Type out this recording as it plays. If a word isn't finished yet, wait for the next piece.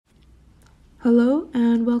Hello,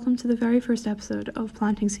 and welcome to the very first episode of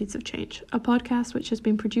Planting Seeds of Change, a podcast which has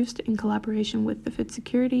been produced in collaboration with the Food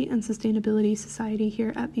Security and Sustainability Society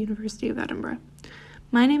here at the University of Edinburgh.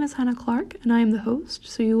 My name is Hannah Clark, and I am the host,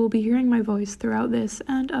 so you will be hearing my voice throughout this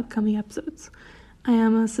and upcoming episodes. I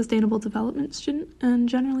am a sustainable development student and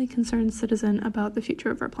generally concerned citizen about the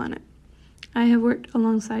future of our planet. I have worked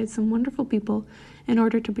alongside some wonderful people in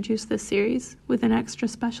order to produce this series, with an extra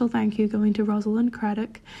special thank you going to Rosalind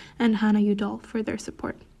Craddock and Hannah Udall for their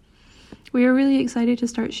support. We are really excited to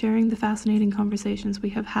start sharing the fascinating conversations we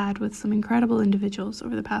have had with some incredible individuals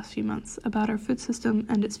over the past few months about our food system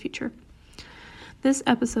and its future. This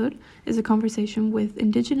episode is a conversation with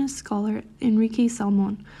indigenous scholar Enrique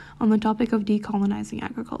Salmón on the topic of decolonizing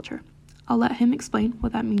agriculture. I'll let him explain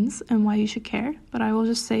what that means and why you should care, but I will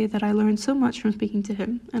just say that I learned so much from speaking to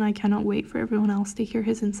him, and I cannot wait for everyone else to hear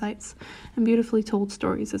his insights and beautifully told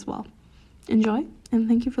stories as well. Enjoy, and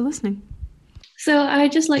thank you for listening. So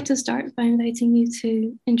I'd just like to start by inviting you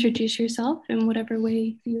to introduce yourself in whatever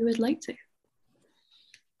way you would like to.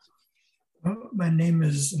 Well, my name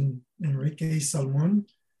is Enrique Salmón.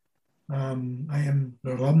 I am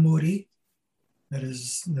Raramuri, that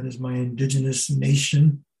is my indigenous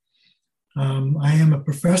nation. I am a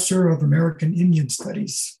professor of American Indian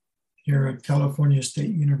Studies here at California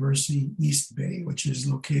State University, East Bay, which is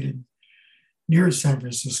located near San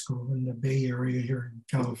Francisco in the Bay Area here in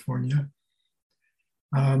California.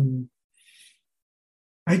 I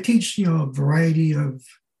teach, a variety of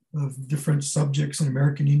different subjects in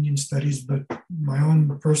American Indian Studies, but my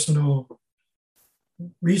own personal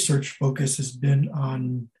research focus has been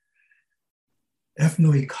on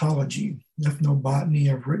ethnoecology,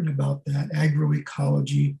 ethnobotany. I've written about that.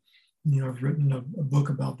 Agroecology, I've written a book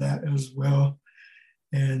about that as well.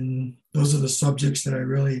 And those are the subjects that I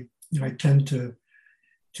really, I tend to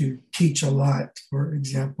teach a lot, for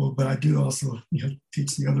example, but I do also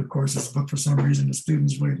teach the other courses, but for some reason the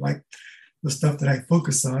students really like the stuff that I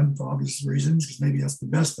focus on for obvious reasons, because maybe that's the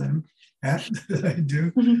best I'm at that I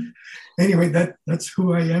do. Mm-hmm. Anyway, that's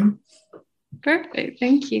who I am. Perfect,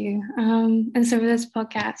 thank you. And so for this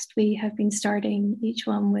podcast, we have been starting each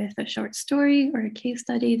one with a short story or a case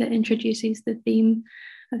study that introduces the theme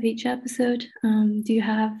of each episode. Do you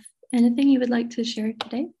have anything you would like to share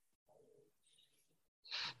today?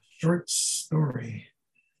 Short story.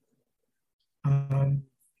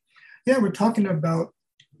 We're talking about,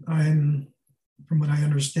 from what I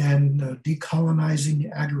understand,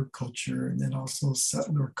 decolonizing agriculture, and then also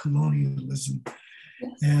settler colonialism.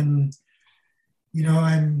 Yes. And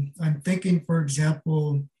I'm thinking, for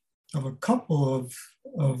example, of a couple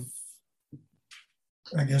of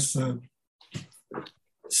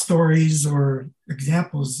stories or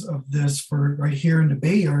examples of this for right here in the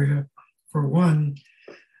Bay Area. For one,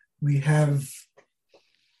 we have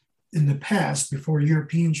in the past, before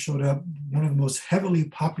Europeans showed up, one of the most heavily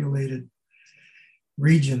populated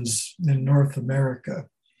regions in North America.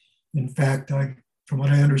 In fact, from what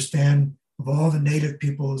I understand, of all the native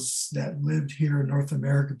peoples that lived here in North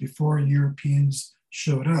America before Europeans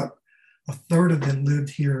showed up, a third of them lived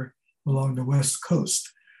here along the West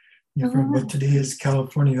Coast, from what today is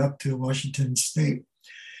California up to Washington State.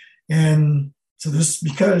 And so this,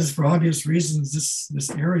 because for obvious reasons, this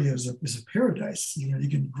area is a paradise. You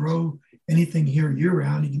can grow anything here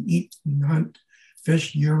year-round. You can eat and hunt,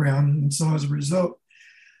 fish year-round. And so as a result,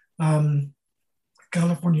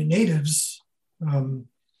 California natives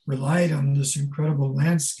relied on this incredible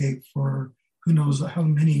landscape for who knows how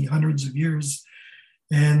many hundreds of years.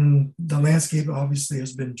 And the landscape obviously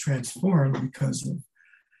has been transformed because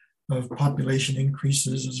of population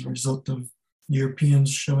increases as a result of Europeans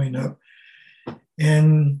showing up.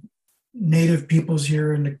 And native peoples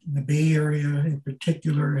here in the Bay Area in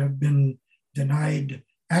particular have been denied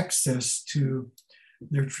access to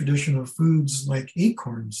their traditional foods like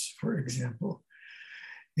acorns, for example.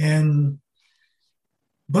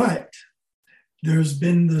 But there's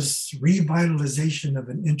been this revitalization of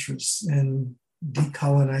an interest in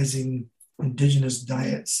decolonizing indigenous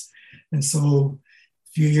diets. And so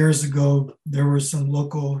a few years ago, there were some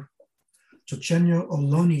local Chochenyo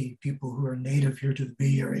Ohlone people who are native here to the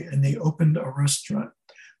Bay Area, and they opened a restaurant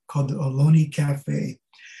called the Ohlone Cafe.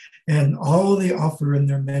 And all they offer in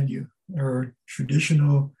their menu are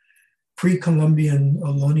traditional pre-Columbian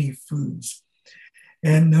Ohlone foods.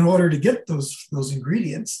 And in order to get those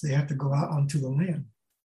ingredients, they have to go out onto the land.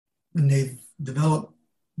 And they've developed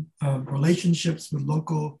relationships with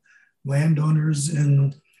local landowners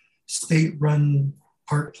and state-run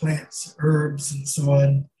park plants, herbs, and so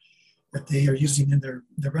on that they are using in their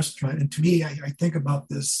restaurant. And to me, I think about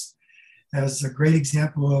this as a great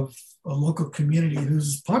example of a local community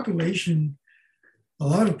whose population a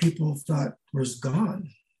lot of people thought was gone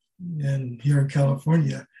and here in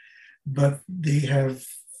California, but they have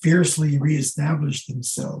fiercely reestablished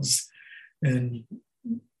themselves and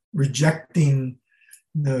rejecting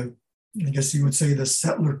the, I guess you would say, the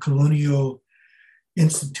settler colonial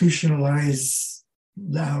institutionalized,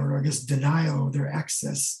 or I guess denial of their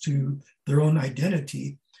access to their own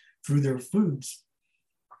identity through their foods.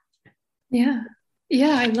 Yeah.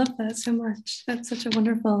 Yeah, I love that so much. That's such a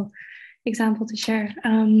wonderful example to share.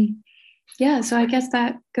 Yeah, so I guess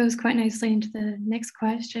that goes quite nicely into the next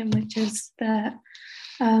question, which is that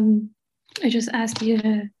I just asked you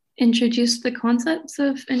to introduce the concepts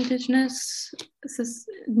of indigenous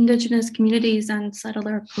communities and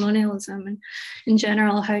settler colonialism, and in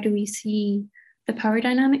general, how do we see the power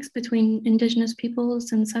dynamics between indigenous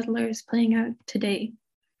peoples and settlers playing out today?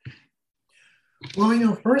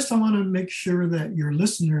 Well, first I want to make sure that your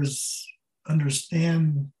listeners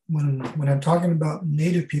understand when I'm talking about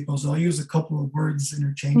Native peoples, I'll use a couple of words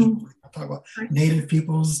interchangeably. I'll talk about Native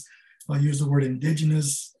peoples, I'll use the word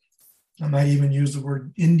indigenous, I might even use the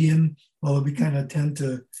word Indian, although we kind of tend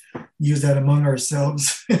to use that among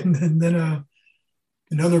ourselves.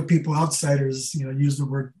 and other people, outsiders, use the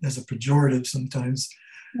word as a pejorative sometimes.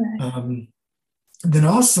 Right. Then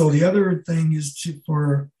also the other thing is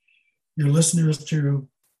for your listeners to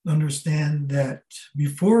understand that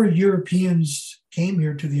before Europeans came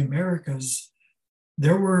here to the Americas,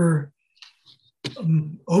 there were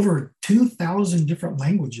over 2,000 different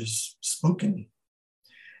languages spoken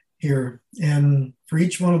here. And for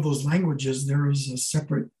each one of those languages, there is a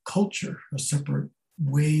separate culture, a separate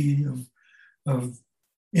way of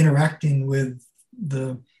interacting with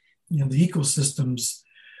the ecosystems,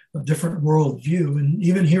 a different worldview. And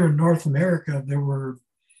even here in North America, there were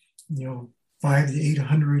 500 to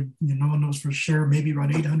 800, no one knows for sure, maybe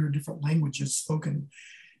around 800 different languages spoken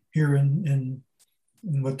here in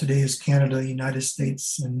what today is Canada, United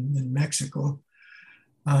States, and Mexico.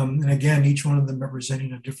 And again, each one of them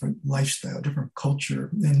representing a different lifestyle, different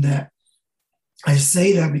culture. And that I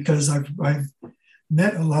say that because I've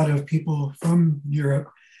met a lot of people from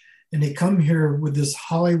Europe, and they come here with this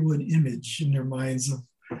Hollywood image in their minds of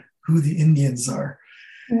who the Indians are.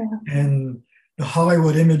 Yeah. And the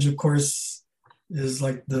Hollywood image, of course, is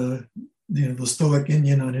like the stoic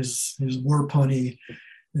Indian on his war pony,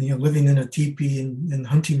 living in a teepee and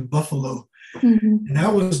hunting buffalo. Mm-hmm. And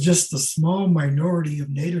that was just a small minority of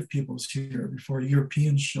Native peoples here before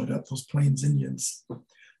Europeans showed up, those Plains Indians.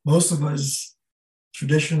 Most of us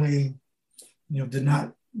traditionally, did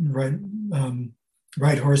not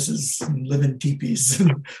ride horses and live in teepees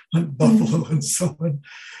and hunt buffalo and so on.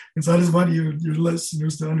 And so I just want your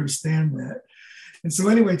listeners to understand that. And so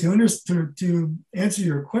anyway, to answer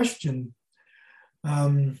your question,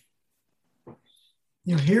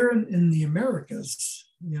 here in the Americas,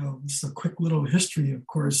 just a quick little history, of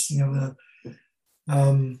course, the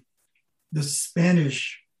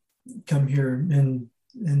Spanish come here in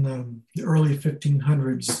the early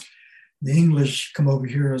 1500s. The English come over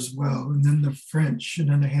here as well, and then the French, and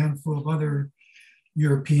then a handful of other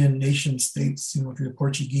European nation states, the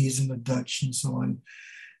Portuguese and the Dutch and so on.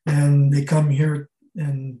 And they come here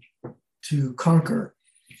and to conquer,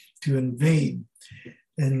 to invade,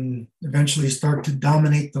 and eventually start to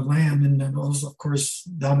dominate the land, and then also, of course,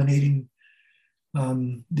 dominating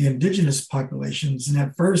the indigenous populations. And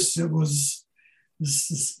at first, it was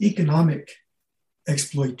this economic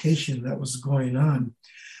exploitation that was going on.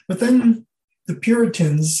 But then the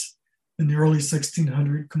Puritans in the early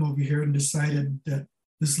 1600s come over here and decided that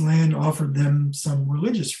this land offered them some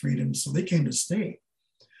religious freedom, so they came to stay.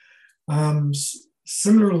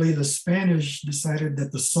 Similarly, the Spanish decided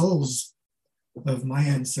that the souls of my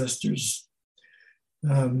ancestors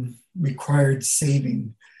required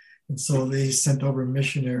saving. And so they sent over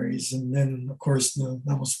missionaries. And then, of course,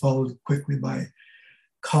 that was followed quickly by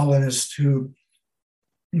colonists who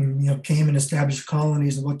came and established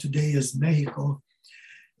colonies in what today is Mexico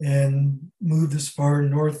and moved as far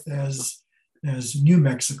north as New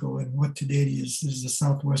Mexico and what today is the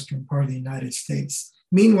southwestern part of the United States.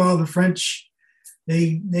 Meanwhile, the French,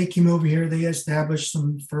 they came over here, they established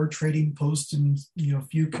some fur trading posts in a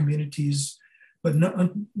few communities, but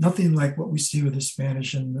nothing like what we see with the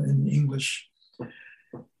Spanish and the English.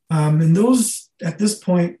 And those, at this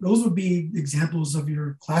point, those would be examples of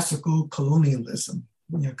your classical colonialism,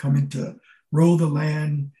 coming to rule the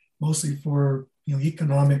land, mostly for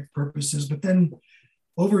economic purposes. But then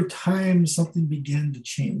over time, something began to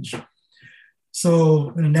change. So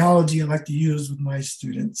an analogy I like to use with my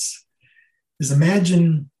students is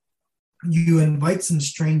imagine you invite some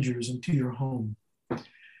strangers into your home.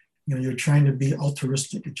 You're trying to be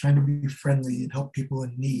altruistic, you're trying to be friendly and help people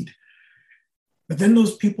in need. But then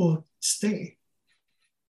those people stay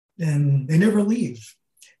and they never leave.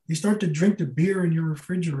 They start to drink the beer in your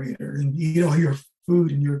refrigerator and eat all your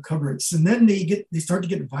food in your cupboards. And then they start to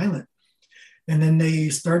get violent. And then they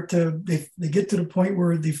get to the point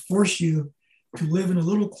where they force you to live in a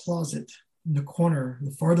little closet in the corner,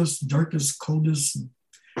 the farthest, darkest, coldest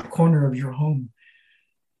corner of your home.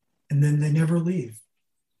 And then they never leave.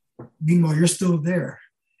 Meanwhile, you're still there.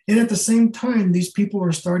 And at the same time, these people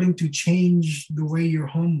are starting to change the way your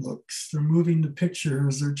home looks. They're moving the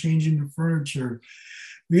pictures, they're changing the furniture.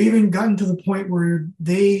 We've even gotten to the point where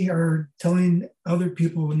they are telling other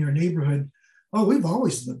people in your neighborhood, oh, we've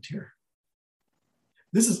always lived here.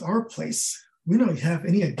 This is our place. We don't have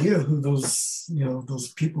any idea who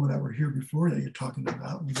those people that were here before that you're talking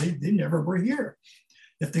about. They never were here.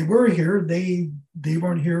 If they were here, they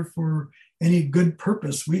weren't here for any good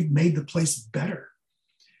purpose. We've made the place better.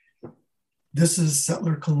 This is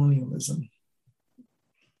settler colonialism.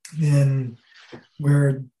 And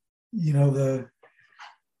where, the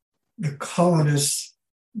colonists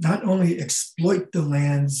not only exploit the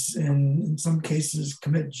lands and in some cases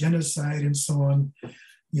commit genocide and so on,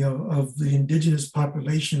 of the indigenous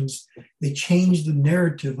populations, they change the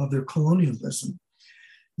narrative of their colonialism.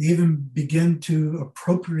 They even begin to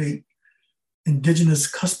appropriate indigenous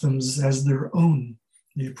customs as their own.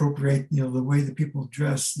 They appropriate, the way that people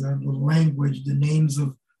dress, the language, the names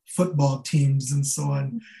of football teams and so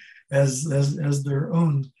on as their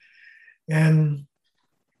own. And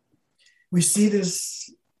we see this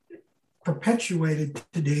perpetuated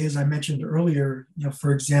today, as I mentioned earlier.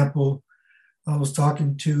 For example, I was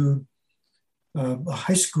talking to a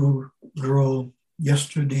high school girl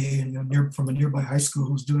yesterday, from a nearby high school,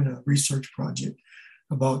 who's doing a research project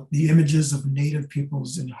about the images of Native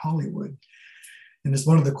peoples in Hollywood. And it's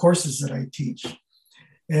one of the courses that I teach.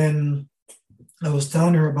 And I was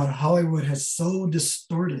telling her about how Hollywood has so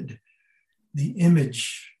distorted the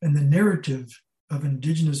image and the narrative of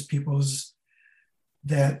indigenous peoples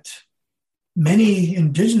that many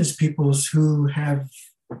indigenous peoples who have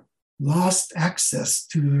lost access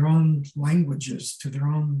to their own languages, to their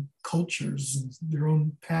own cultures, their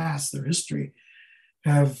own past, their history,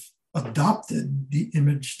 have adopted the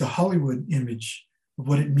image, the Hollywood image of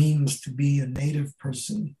what it means to be a Native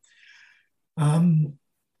person. A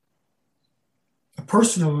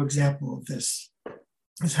personal example of this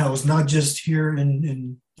is how it's not just here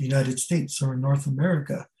in the United States or in North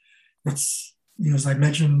America. It's, as I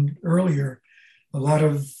mentioned earlier, a lot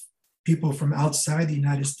of people from outside the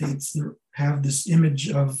United States have this image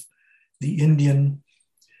of the Indian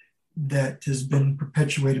that has been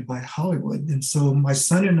perpetuated by Hollywood. And so my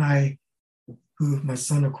son and I, my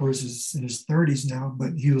son, of course, is in his 30s now,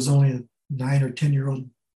 but he was only a 9 or 10-year-old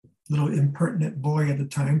little impertinent boy at the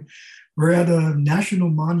time. We're at a national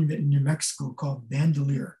monument in New Mexico called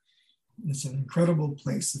Bandelier. It's an incredible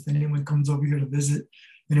place. If anyone comes over here to visit,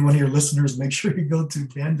 anyone of your listeners, make sure you go to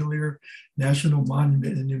Bandelier National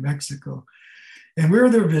Monument in New Mexico. And we were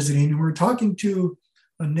there visiting, and we were talking to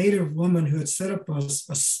a Native woman who had set up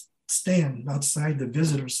a stand outside the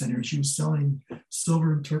visitor center. She was selling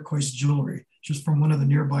silver and turquoise jewelry. She was from one of the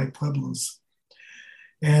nearby pueblos.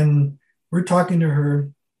 And we're talking to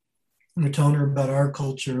her, and we're telling her about our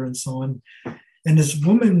culture and so on. And this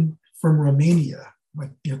woman from Romania,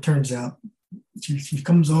 turns out, she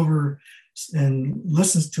comes over and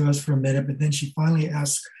listens to us for a minute, but then she finally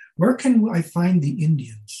asks, where can I find the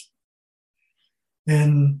Indians?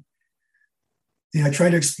 And I try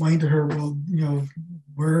to explain to her, well,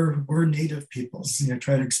 we're Native peoples. I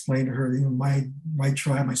try to explain to her, my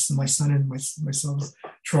tribe, my son and myself's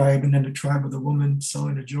tribe, and then the tribe of the woman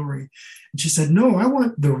selling the jewelry. And she said, no, I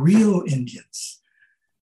want the real Indians.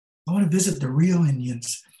 I want to visit the real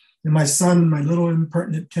Indians. And my son, my little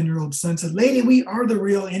impertinent 10-year-old son, said, lady, we are the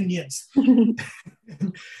real Indians. And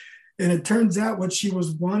it turns out what she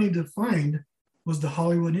was wanting to find was the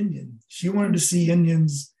Hollywood Indian. She wanted to see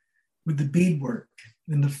Indians with the beadwork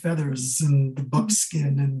and the feathers and the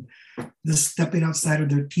buckskin and the stepping outside of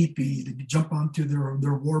their teepee to jump onto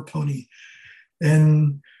their war pony.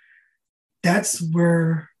 And that's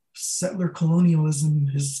where settler colonialism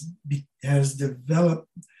has developed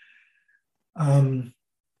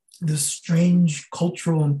this strange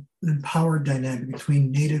cultural and power dynamic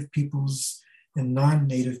between Native peoples and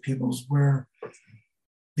non-Native peoples, where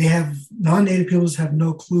non-Native peoples have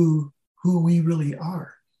no clue who we really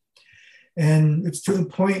are. And it's to the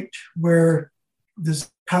point where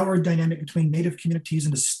this power dynamic between Native communities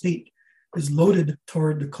and the state is loaded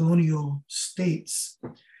toward the colonial states,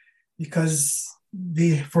 because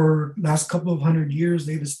for last couple of hundred years,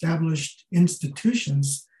 they've established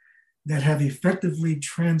institutions that have effectively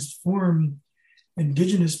transformed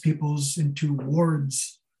indigenous peoples into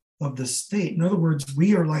wards of the state. In other words,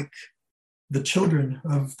 we are like the children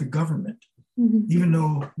of the government, even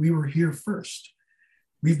though we were here first.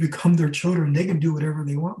 We've become their children. They can do whatever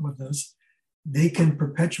they want with us. They can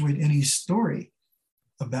perpetuate any story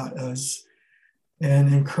about us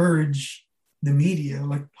and encourage the media,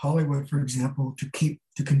 like Hollywood, for example,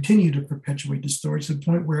 to continue to perpetuate the story to the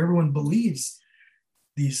point where everyone believes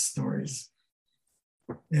these stories.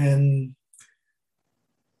 And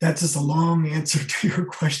that's just a long answer to your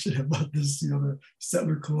question about this, the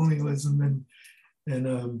settler colonialism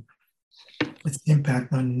and its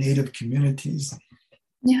impact on Native communities.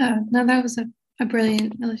 Yeah, no, that was a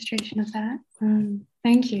brilliant illustration of that.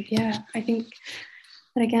 Thank you. Yeah, I think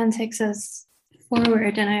that again takes us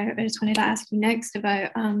forward. And I just wanted to ask you next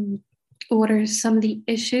about what are some of the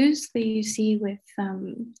issues that you see with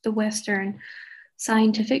the Western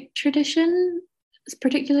scientific tradition,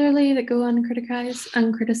 particularly, that go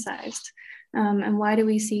uncriticized? And why do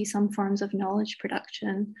we see some forms of knowledge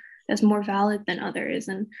production as more valid than others?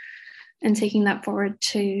 And taking that forward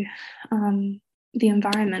to the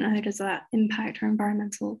environment, how does that impact our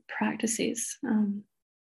environmental practices? Do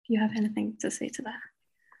you have anything to say to that?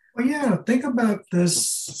 Well, yeah, think about this.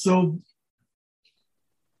 So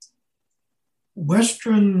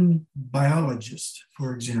Western biologists,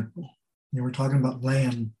 for example, we're talking about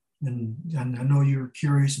land, and I know you're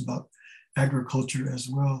curious about agriculture as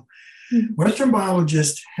well. Mm-hmm. Western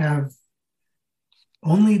biologists have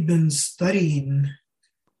only been studying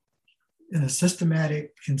in a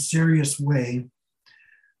systematic and serious way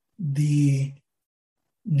the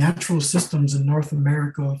natural systems in North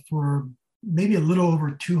America for maybe a little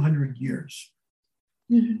over 200 years.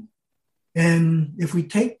 Mm-hmm. And if we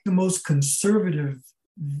take the most conservative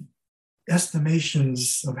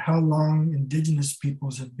estimations of how long indigenous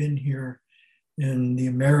peoples have been here in the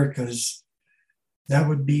Americas, that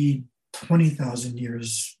would be 20,000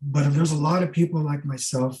 years. But there's a lot of people like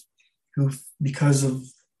myself who, because of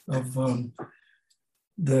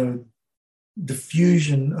the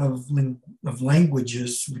diffusion of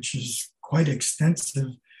languages, which is quite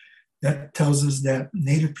extensive, that tells us that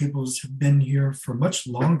Native peoples have been here for much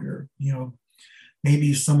longer,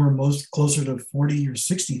 maybe somewhere closer to 40 or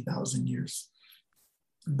 60,000 years.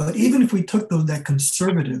 But even if we took that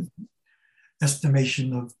conservative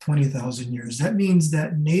estimation of 20,000 years, that means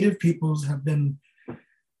that Native peoples have been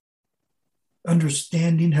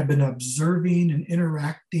understanding, have been observing and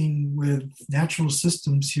interacting with natural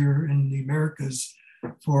systems here in the Americas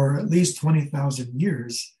for at least 20,000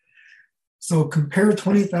 years. So compare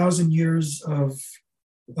 20,000 years of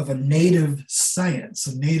a native science,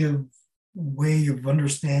 a native way of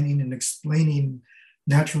understanding and explaining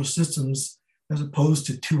natural systems as opposed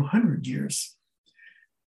to 200 years.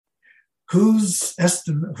 Whose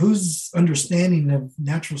understanding of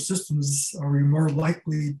natural systems are we more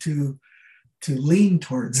likely to lean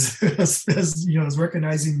towards as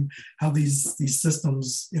recognizing how these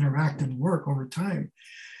systems interact and work over time?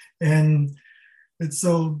 And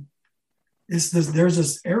so there's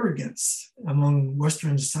this arrogance among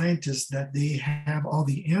Western scientists that they have all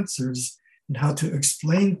the answers and how to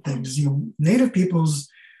explain things. Native peoples,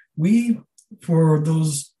 for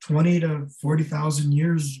those 20 to 40,000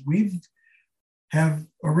 years, we have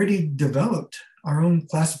already developed our own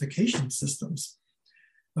classification systems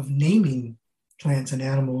of naming plants and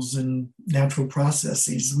animals and natural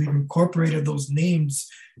processes. We've incorporated those names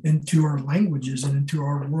into our languages and into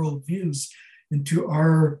our worldviews, into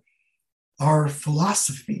our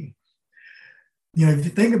philosophy. If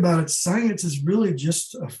you think about it, science is really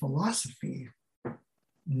just a philosophy.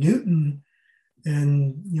 Newton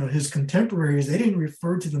and his contemporaries, they didn't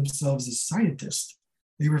refer to themselves as scientists.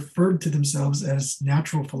 They referred to themselves as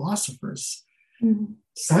natural philosophers. Mm-hmm.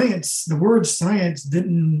 Science, the word science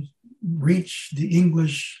didn't reach the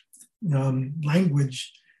English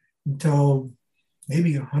language until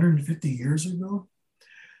maybe 150 years ago.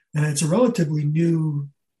 And it's a relatively new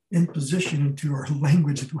imposition into our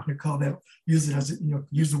language, if you want to call that, use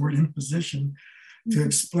the word imposition to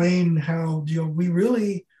explain how, we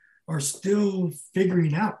really are still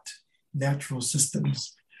figuring out natural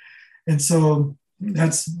systems. And so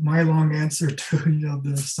that's my long answer to,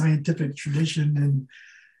 the scientific tradition and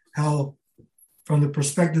how, from the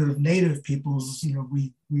perspective of Native peoples,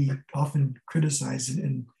 we often criticize it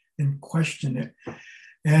and question it.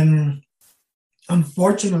 And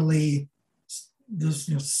unfortunately, this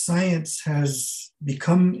science has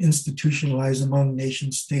become institutionalized among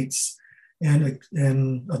nation states and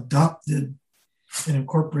adopted and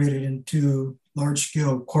incorporated into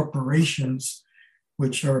large-scale corporations,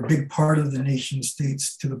 which are a big part of the nation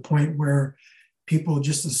states, to the point where people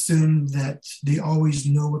just assume that they always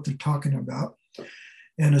know what they're talking about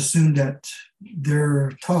and assume that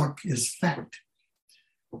their talk is fact.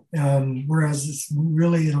 Whereas it's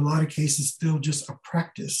really, in a lot of cases, still just a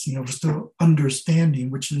practice, still understanding,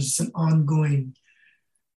 which is an ongoing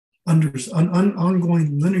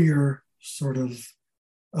linear sort of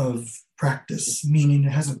practice, meaning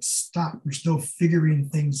it hasn't stopped. We're still figuring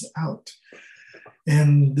things out.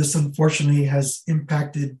 And this, unfortunately, has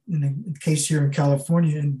impacted, in the case here in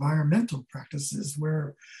California, environmental practices,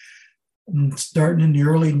 where starting in the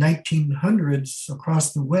early 1900s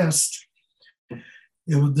across the West,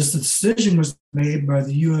 this decision was made by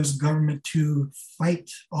the U.S. government to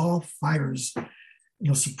fight all fires,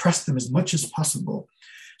 suppress them as much as possible,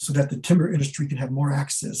 so that the timber industry could have more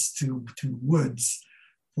access to woods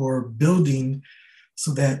for building,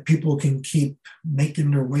 so that people can keep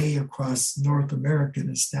making their way across North America and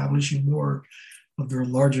establishing more of their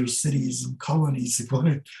larger cities and colonies, if you want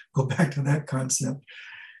to go back to that concept.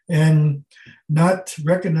 And not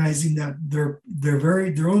recognizing that their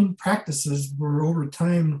own practices were over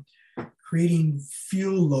time creating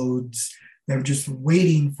fuel loads that were just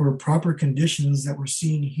waiting for proper conditions that we're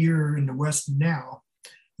seeing here in the West now.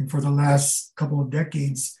 And for the last couple of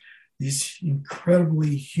decades, these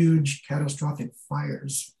incredibly huge catastrophic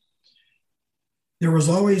fires. There was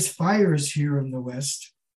always fires here in the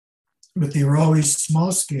West, but they were always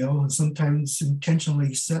small scale and sometimes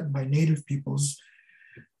intentionally set by native peoples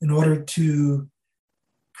in order to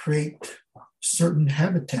create certain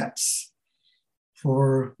habitats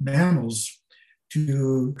for mammals,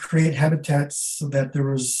 to create habitats so that there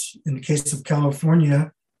was, in the case of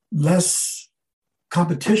California, less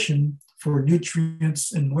competition for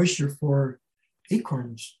nutrients and moisture for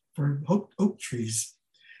acorns, for oak trees,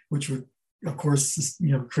 which would, of course,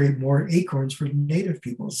 create more acorns for native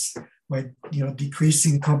peoples by,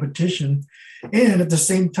 decreasing competition. And at the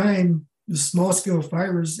same time, the small-scale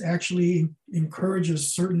fires actually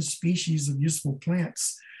encourages certain species of useful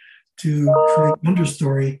plants to create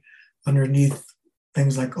understory underneath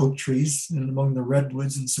things like oak trees and among the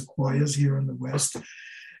redwoods and sequoias here in the West.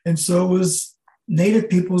 And so native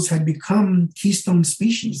peoples had become keystone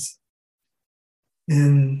species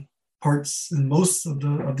in most of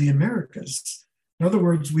the Americas. In other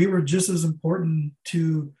words, we were just as important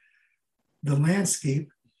to the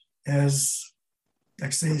landscape as,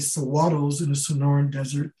 like, say, saguaros in the Sonoran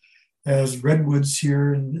Desert, as redwoods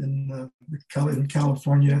here in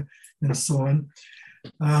California, and so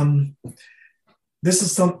on. This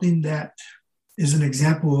is something that is an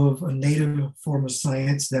example of a native form of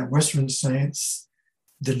science that Western science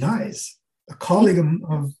denies. A colleague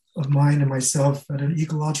of mine and myself at an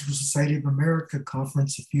Ecological Society of America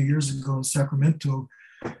conference a few years ago in Sacramento,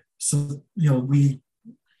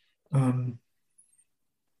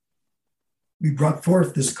 we brought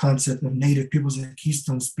forth this concept of native peoples as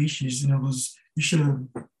keystone species, and it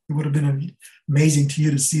would have been amazing to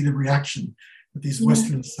you to see the reaction that these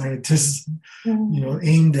Western scientists,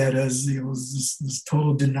 aimed at as this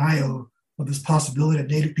total denial of this possibility that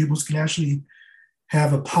native peoples can actually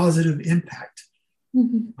have a positive impact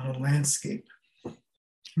on a landscape.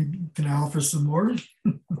 Can I offer some more?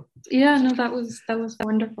 Yeah, no, that was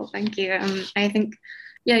wonderful. Thank you. I think,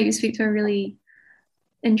 you speak to a really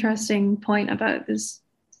interesting point about this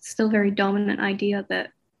still very dominant idea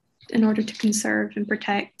that in order to conserve and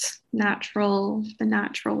protect the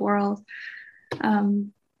natural world,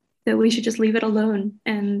 that we should just leave it alone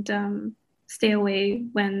and stay away,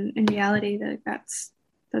 when in reality that's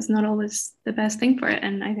not always the best thing for it.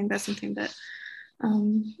 And I think that's something that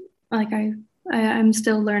I'm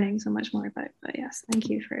still learning so much more about. But yes, thank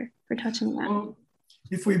you for touching on that. Well,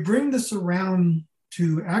 if we bring this around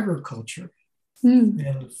to agriculture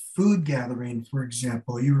and food gathering, for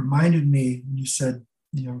example, you reminded me, you said,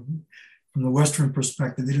 from the Western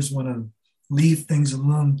perspective, they just want to leave things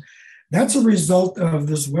alone. That's a result of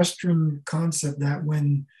this Western concept that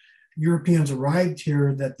when Europeans arrived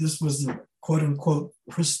here, that this was a quote unquote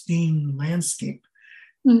pristine landscape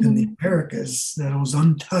in the Americas, that it was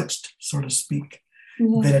untouched, so to speak,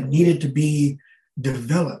 that it needed to be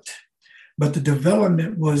developed. But the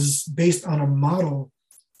development was based on a model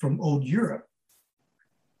from old Europe,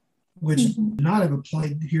 which did not have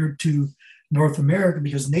applied here to North America,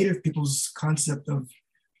 because native people's concept of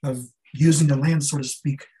using the land, so to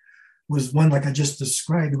speak, was one like I just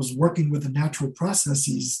described. It was working with the natural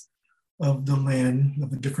processes of the land,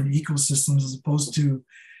 of the different ecosystems, as opposed to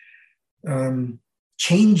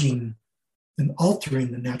changing and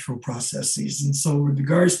altering the natural processes. And so with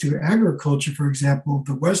regards to agriculture, for example,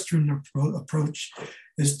 the Western approach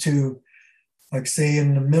is to, like say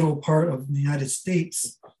in the middle part of the United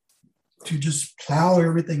States, to just plow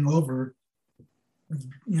everything over,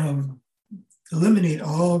 eliminate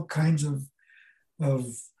all kinds of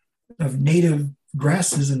native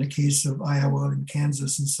grasses in the case of Iowa and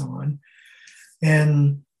Kansas and so on,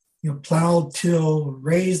 and plow, till,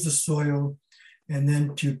 raise the soil, and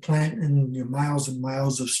then to plant in miles and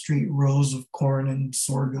miles of straight rows of corn and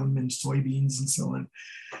sorghum and soybeans and so on,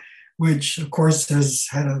 which of course has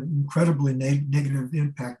had an incredibly negative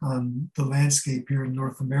impact on the landscape here in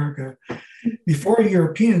North America. Before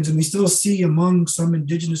Europeans, and we still see among some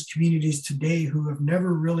indigenous communities today who have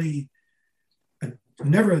never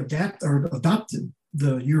adopted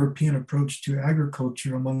the European approach to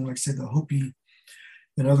agriculture, among, like say, the Hopi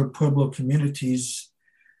and other Pueblo communities.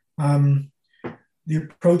 The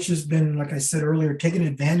approach has been, like I said earlier, taking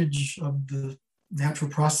advantage of the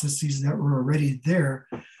natural processes that were already there.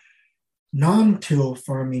 Non-till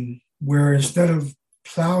farming, where instead of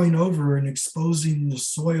plowing over and exposing the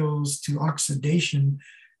soils to oxidation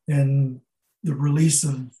and the release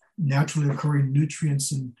of naturally occurring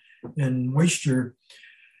nutrients and moisture,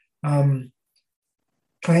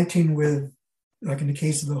 planting with, like in the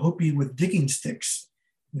case of the Hopi, with digging sticks.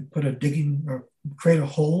 You put create a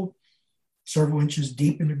hole several inches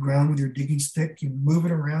deep in the ground with your digging stick. You move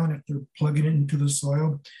it around after plugging it into the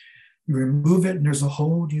soil. You remove it, and there's a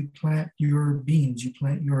hole. You plant your beans. You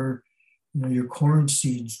plant your corn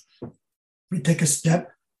seeds. You take a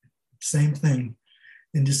step, same thing,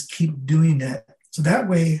 and just keep doing that. So that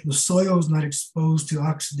way, the soil is not exposed to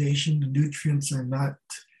oxidation. The nutrients are not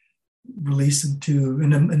releasing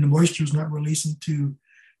and the moisture is not releasing to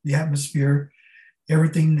the atmosphere.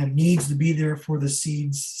 Everything that needs to be there for the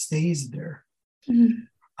seeds stays there. Mm-hmm.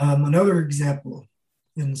 Another example,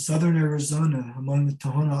 in southern Arizona, among the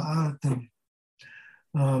Tohono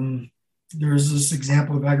O'odham, there's this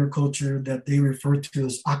example of agriculture that they refer to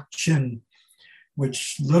as Akchin,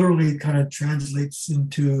 which literally kind of translates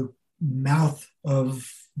into mouth of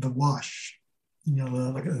the wash,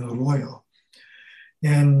 like an arroyo.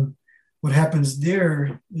 And what happens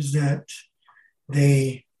there is that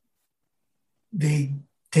they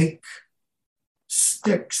take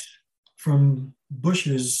sticks from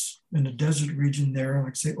bushes in the desert region there,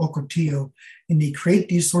 like say Ocotillo, and they create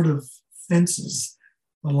these sort of fences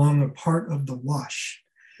along a part of the wash.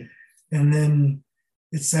 And then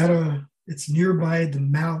it's nearby the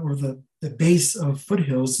mouth or the base of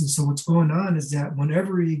foothills. And so what's going on is that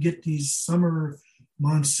whenever you get these summer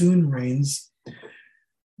monsoon rains,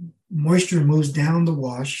 moisture moves down the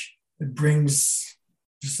wash. It brings,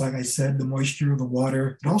 just like I said, the moisture, the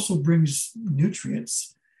water. It also brings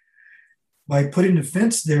nutrients. By putting the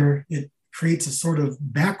fence there, it creates a sort of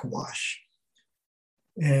backwash.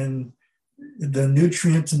 And the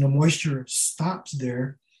nutrients and the moisture stops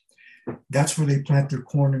there. That's where they plant their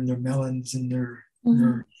corn and their melons and their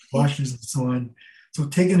squashes and so on. So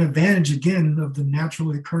taking advantage again of the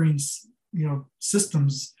naturally occurring,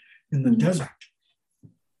 systems in the desert.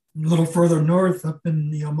 A little further north, up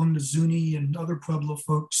in among the Zuni and other Pueblo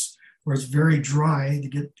folks, where it's very dry, to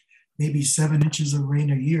get maybe 7 inches of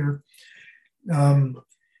rain a year.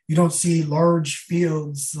 You don't see large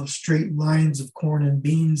fields of straight lines of corn and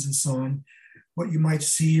beans and so on. What you might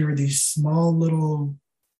see are these small little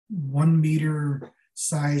 1 meter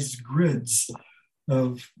sized grids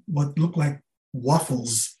of what look like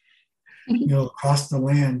waffles, across the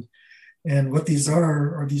land. And what these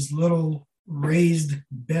are these little raised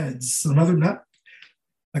beds. So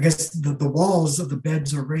I guess the walls of the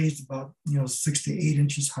beds are raised about 6 to 8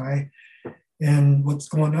 inches high. And what's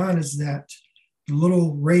going on is that the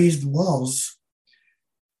little raised walls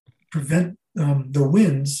prevent the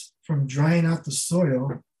winds from drying out the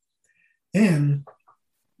soil, and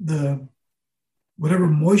whatever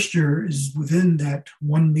moisture is within that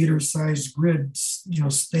 1 meter sized grid,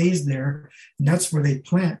 stays there, and that's where they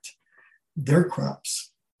plant their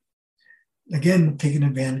crops. Again, taking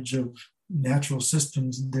advantage of natural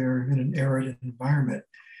systems there in an arid environment.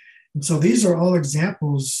 And so these are all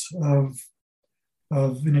examples of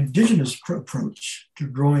an indigenous approach to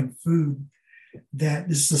growing food that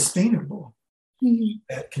is sustainable,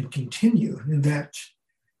 that can continue, and that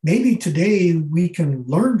maybe today we can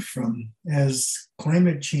learn from as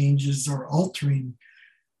climate changes are altering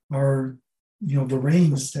our, the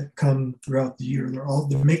rains that come throughout the year.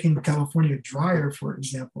 They're making California drier, for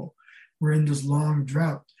example. We're in this long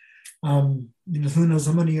drought. Who knows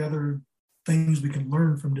how many other things we can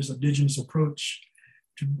learn from this indigenous approach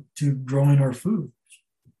to growing our food.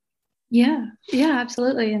 Yeah,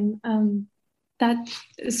 absolutely. And That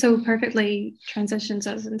so perfectly transitions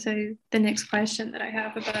us into the next question that I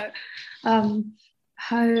have about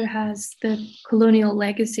how has the colonial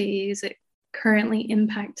legacy, is it currently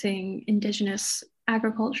impacting indigenous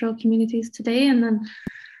agricultural communities today? And then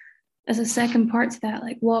as a second part to that,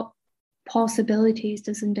 like what possibilities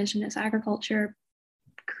does indigenous agriculture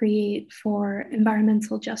create for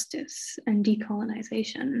environmental justice and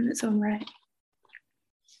decolonization in its own right?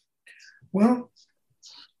 Well,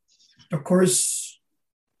 of course,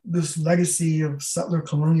 this legacy of settler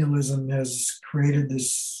colonialism has created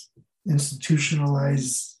this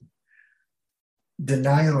institutionalized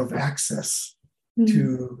denial of access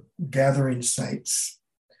to gathering sites,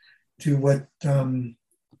 to what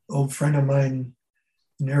old friend of mine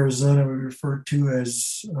in Arizona we refer to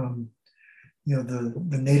as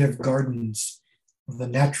the native gardens, the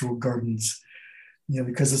natural gardens,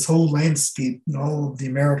 because this whole landscape in all of the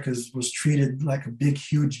Americas was treated like a big,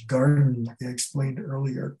 huge garden, like I explained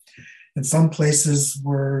earlier. And some places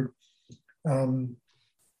were,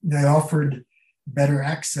 they offered better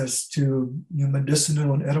access to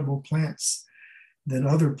medicinal and edible plants than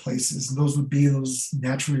other places. And those would be those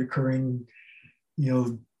naturally occurring,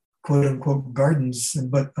 quote unquote gardens.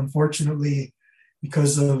 But unfortunately,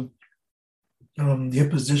 because of the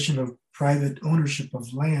imposition of private ownership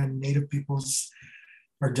of land, Native peoples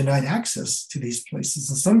are denied access to these places.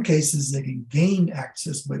 In some cases, they can gain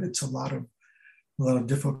access, but it's a lot of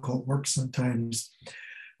difficult work sometimes.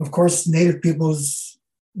 Of course, Native peoples,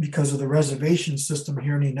 because of the reservation system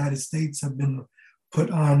here in the United States, have been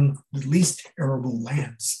put on the least arable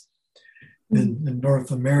lands in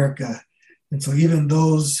North America. And so even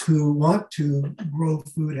those who want to grow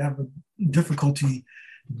food have a difficulty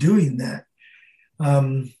doing that.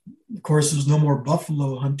 Of course, there's no more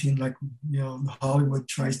buffalo hunting like Hollywood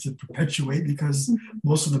tries to perpetuate, because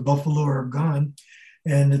most of the buffalo are gone,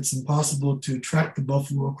 and it's impossible to track the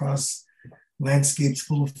buffalo across landscapes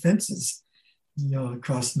full of fences,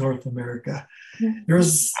 across North America. Yeah.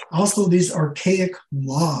 There's also these archaic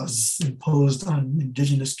laws imposed on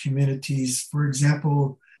indigenous communities. For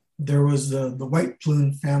example, there was the White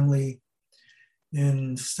Plume family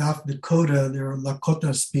in South Dakota. There are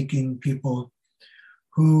Lakota-speaking people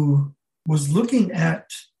who was looking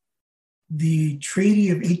at the Treaty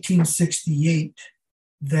of 1868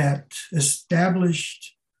 that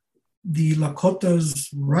established the Lakota's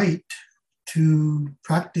right to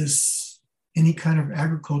practice any kind of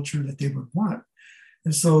agriculture that they would want.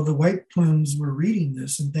 And so the White Plumes were reading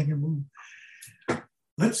this and thinking, well,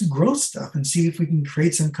 let's grow stuff and see if we can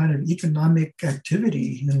create some kind of economic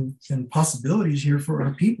activity and possibilities here for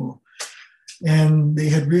our people. And they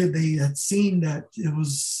had seen that it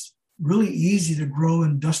was really easy to grow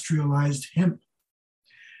industrialized hemp.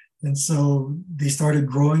 And so they started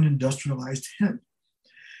growing industrialized hemp.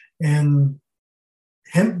 And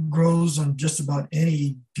hemp grows on just about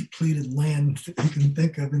any depleted land that you can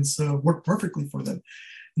think of, and so it worked perfectly for them.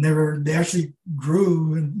 And they actually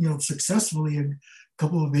grew, successfully a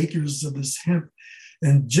couple of acres of this hemp.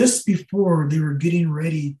 And just before they were getting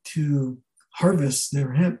ready to harvest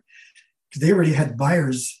their hemp, because they already had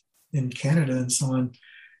buyers in Canada and so on,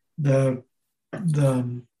 the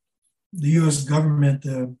U.S. government,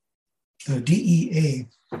 the DEA,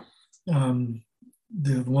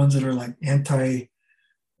 the ones that are like anti-drug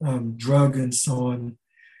and so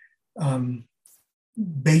on,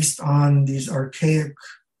 based on these archaic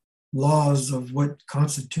laws of what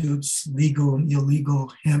constitutes legal and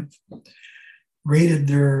illegal hemp, raided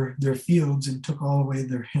their fields and took all away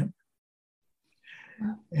their hemp.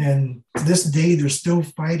 And to this day, they're still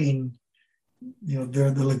fighting,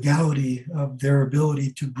 the legality of their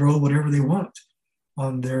ability to grow whatever they want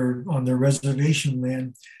on their reservation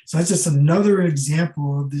land. So that's just another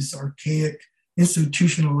example of these archaic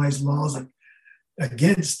institutionalized laws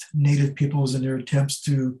against Native peoples in their attempts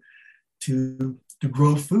to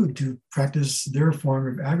grow food, to practice their form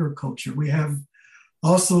of agriculture. We have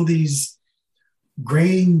also these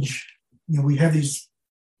grange, we have these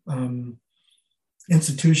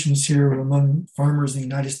institutions here among farmers in the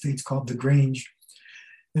United States called the Grange.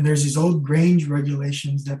 And there's these old Grange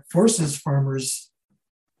regulations that forces farmers,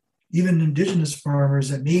 even indigenous farmers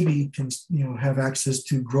that maybe can have access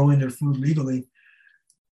to growing their food legally,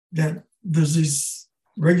 that there's these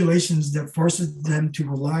regulations that forces them to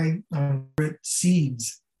rely on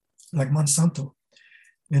seeds like Monsanto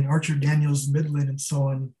and Archer Daniels Midland and so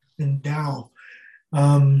on, and Dow.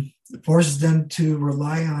 It forces them to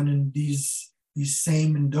rely on these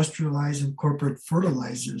same industrialized and corporate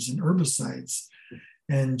fertilizers and herbicides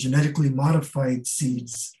and genetically modified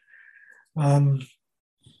seeds.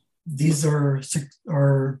 these are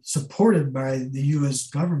supported by the U.S.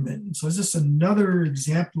 government. So it's just another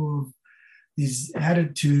example of these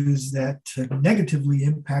attitudes that negatively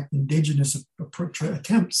impact indigenous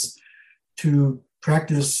attempts to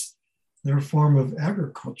practice their form of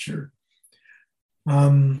agriculture.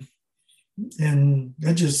 And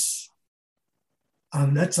that's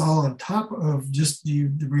all on top of just the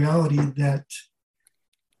reality that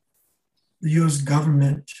the U.S.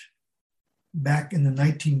 government back in the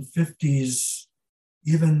 1950s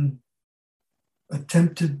even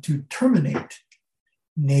attempted to terminate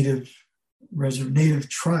native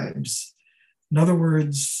tribes. In other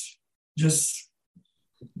words, just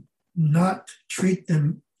not treat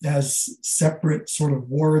them as separate sort of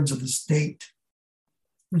wards of the state.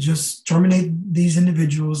 Just terminate these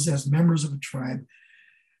individuals as members of a tribe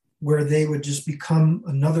where they would just become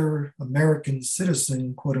another American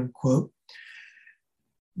citizen, quote unquote.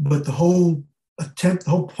 But the whole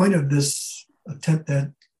point of this attempt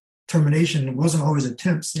at termination, it wasn't always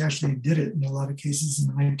attempts, they actually did it in a lot of cases in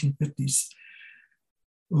the 1950s.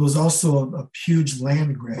 It was also a huge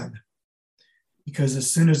land grab, because as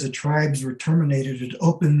soon as the tribes were terminated, it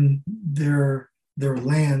opened their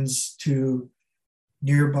lands to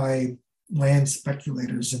nearby land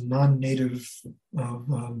speculators and non-native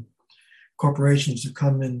corporations to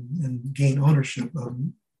come in and gain ownership of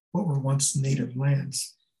what were once native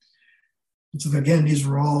lands. And so again, these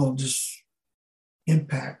were all just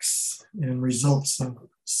impacts and results of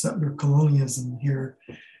settler colonialism here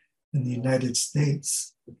in the United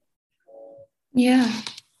States. Yeah,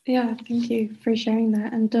 thank you for sharing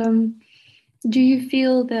that. And do you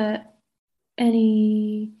feel that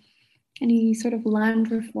any sort of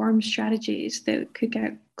land reform strategies that could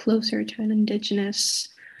get closer to an indigenous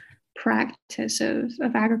practice of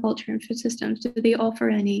agriculture and food systems, do they offer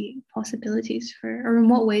any possibilities or in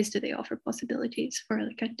what ways do they offer possibilities for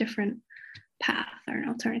like a different path or an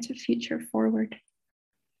alternative future forward?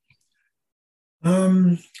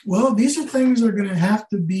 Well, these are things that are going to have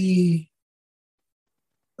to be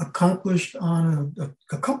accomplished on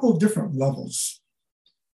a couple of different levels.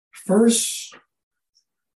 First,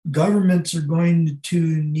 governments are going to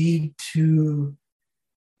need to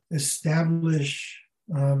establish,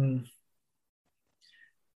 how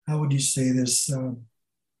would you say this,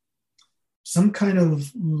 some kind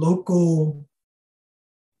of local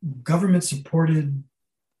government-supported,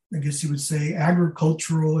 I guess you would say,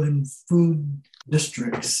 agricultural and food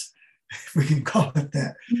districts, if we can call it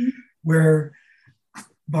that, where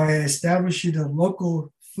by establishing a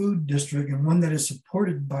local food district and one that is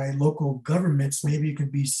supported by local governments, maybe it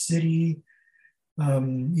could be city,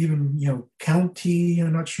 even county.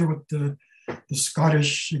 I'm not sure what the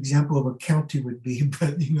Scottish example of a county would be,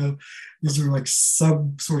 but these are like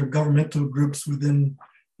sub sort of governmental groups within,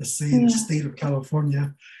 let's say, the state of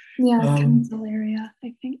California. Council area,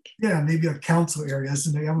 I think. Yeah, maybe a council area.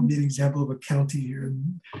 So that would be an example of a county here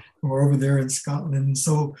or over there in Scotland. And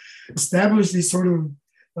so establish these sort of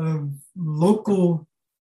local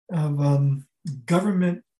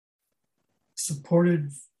government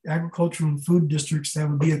supported agricultural and food districts that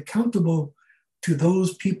would be accountable to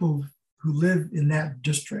those people who live in that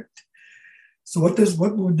district. So what this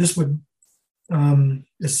would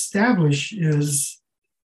establish is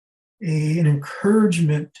an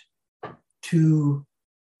encouragement to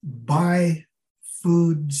buy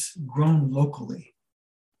foods grown locally.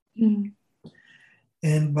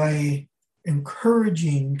 And by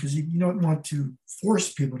encouraging, because you don't want to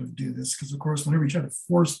force people to do this, because of course, whenever you try to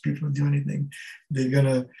force people to do anything, they're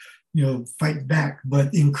gonna, fight back.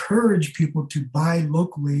 But encourage people to buy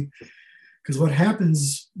locally, because what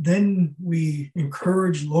happens then, we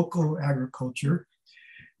encourage local agriculture.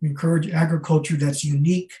 We encourage agriculture that's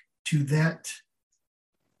unique to that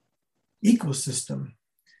ecosystem.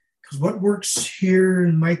 Because what works here,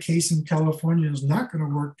 in my case in California, is not going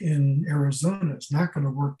to work in Arizona. It's not going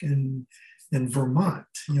to work in Vermont,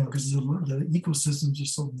 because the ecosystems are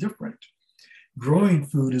so different. Growing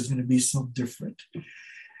food is going to be so different.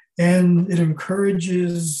 And it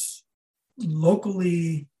encourages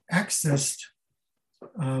locally accessed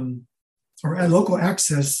local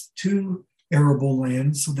access to arable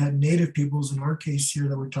land, so that native peoples, in our case here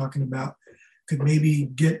that we're talking about, could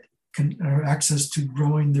maybe get access to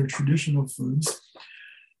growing their traditional foods.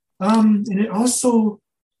 And it also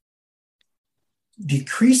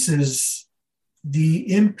decreases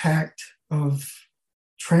the impact of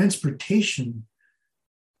transportation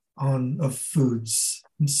of foods.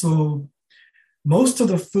 And so most of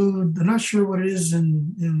the food, I'm not sure what it is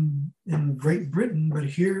in Great Britain, but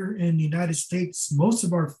here in the United States, most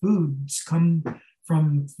of our foods come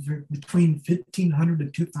from between 1,500 to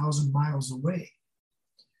 2,000 miles away.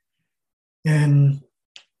 And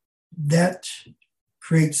that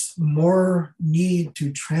creates more need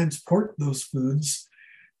to transport those foods,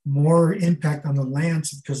 more impact on the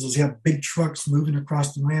lands, because those have big trucks moving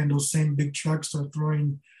across the land. Those same big trucks are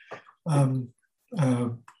throwing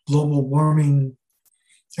global warming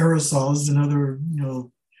aerosols and other,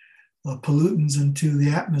 pollutants into the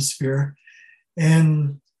atmosphere.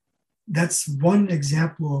 And that's one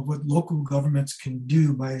example of what local governments can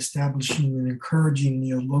do by establishing and encouraging,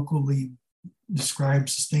 locally described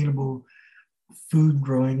sustainable food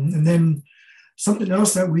growing. And then something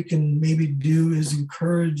else that we can maybe do is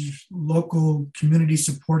encourage local community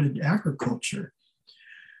supported agriculture,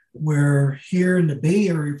 where here in the Bay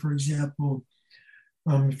Area, for example,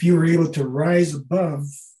 if you were able to rise above,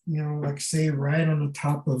 like say right on the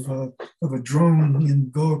top of a drone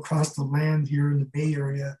and go across the land here in the Bay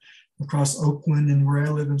Area, across Oakland and where I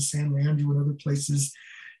live in San Leandro and other places,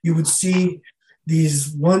 you would see these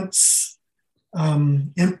once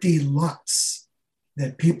empty lots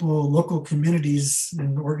that people, local communities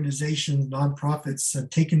and organizations, nonprofits have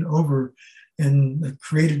taken over and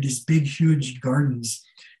created these big, huge gardens,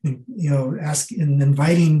 and and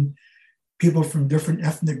inviting people from different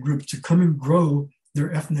ethnic groups to come and grow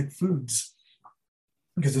their ethnic foods,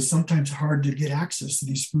 because it's sometimes hard to get access to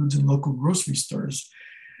these foods in local grocery stores.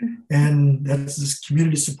 And that's this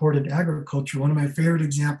community-supported agriculture. One of my favorite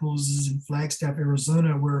examples is in Flagstaff,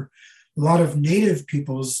 Arizona, where a lot of native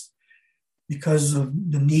peoples, because of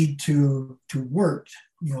the need to work,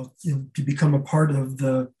 to become a part of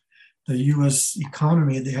the U.S.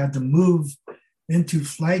 economy, they had to move into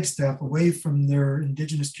Flagstaff away from their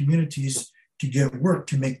indigenous communities to get work,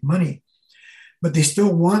 to make money. But they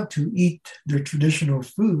still want to eat their traditional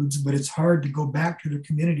foods, but it's hard to go back to the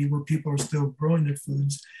community where people are still growing their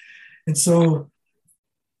foods. And so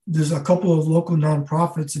there's a couple of local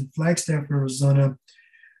nonprofits in Flagstaff, Arizona,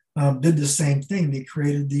 did the same thing. They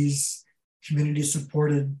created these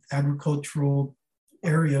community-supported agricultural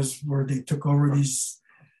areas where they took over these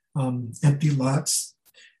empty lots,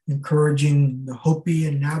 encouraging the Hopi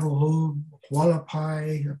and Navajo,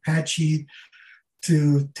 Hualapai, Apache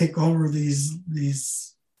to take over these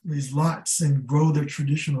lots and grow their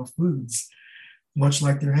traditional foods, much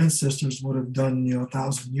like their ancestors would have done,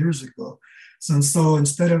 1,000 years ago. So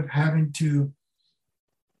instead of having to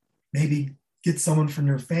maybe get someone from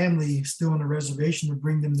their family still on a reservation to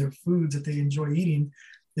bring them their foods that they enjoy eating,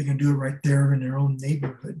 they can do it right there in their own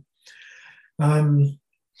neighborhood.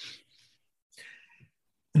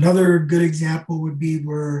 Another good example would be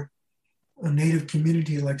where a native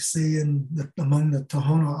community, like say among the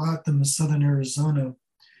Tohono O'odham in southern Arizona,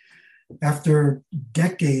 after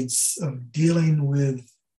decades of dealing with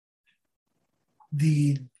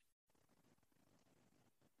the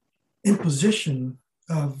imposition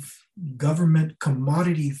of government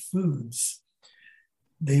commodity foods,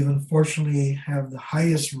 they unfortunately have the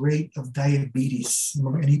highest rate of diabetes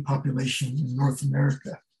among any population in North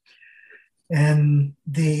America. And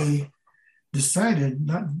they decided,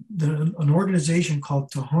 an organization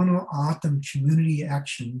called Tohono O'odham Community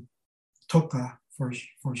Action, TOCA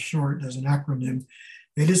for short as an acronym,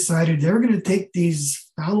 they decided they were going to take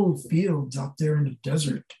these fallow fields out there in the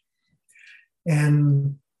desert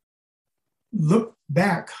and look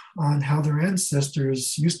back on how their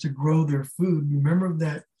ancestors used to grow their food. Remember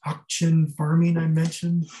that auction farming I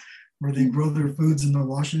mentioned, where they grow their foods in the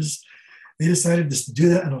washes? They decided to do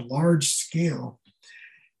that on a large scale.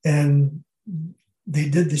 And they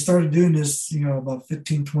started doing this, about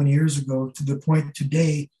 15, 20 years ago, to the point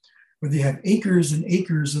today where they have acres and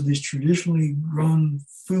acres of these traditionally grown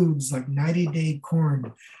foods like 90-day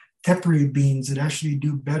corn, tepary beans that actually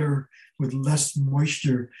do better with less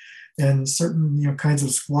moisture, and certain kinds of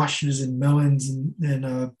squashes and melons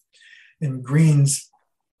and greens,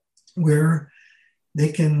 where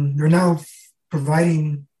they're now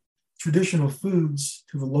providing traditional foods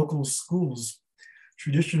to the local schools,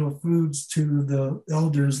 traditional foods to the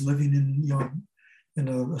elders living in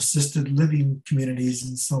assisted living communities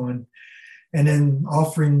and so on, and then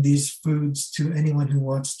offering these foods to anyone who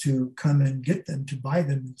wants to come and get them, to buy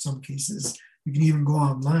them in some cases. You can even go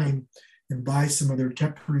online and buy some of their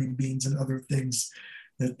tepary beans and other things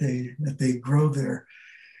that they grow there.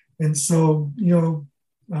 And so,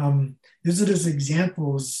 these are just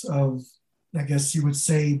examples of, I guess you would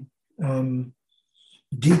say,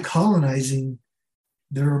 decolonizing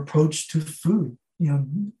their approach to food,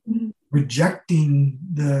 rejecting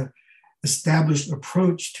the established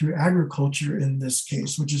approach to agriculture in this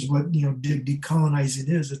case, which is what, decolonizing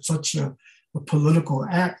is. It's such a political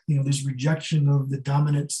act, this rejection of the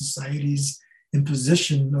dominant society's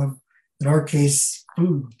imposition of, in our case,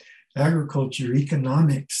 food, agriculture,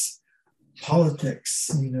 economics,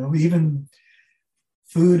 politics, even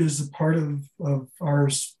food is a part of our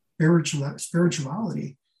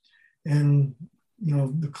spirituality. And,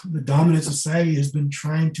 the dominant society has been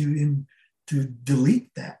trying to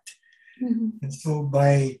delete that. Mm-hmm. And so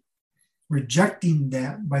by rejecting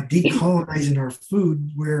that, by decolonizing our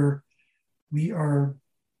food, where we are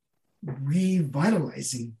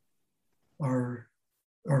revitalizing our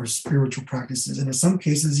spiritual practices, and in some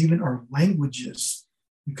cases, even our languages,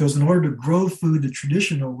 because in order to grow food the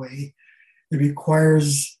traditional way, it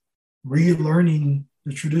requires relearning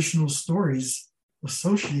the traditional stories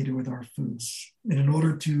associated with our foods. And in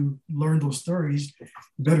order to learn those stories,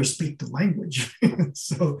 you better speak the language.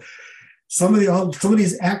 So some of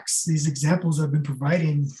these acts, these examples I've been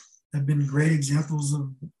providing have been great examples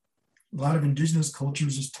of a lot of indigenous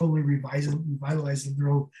cultures just totally revitalizing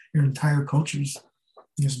their entire cultures.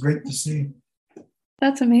 It's great to see.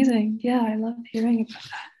 That's amazing. Yeah, I love hearing about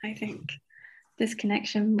that. I think this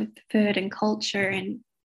connection with food and culture and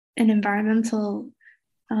environmental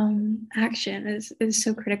action is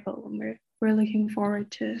so critical, and we're looking forward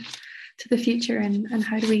to the future and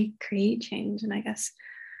how do we create change. And I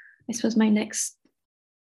suppose my next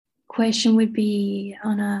question would be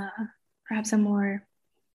on perhaps a more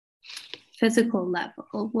physical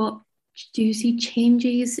level. What do you see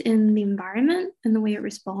changes in the environment and the way it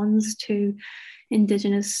responds to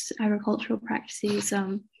indigenous agricultural practices?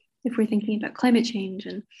 If we're thinking about climate change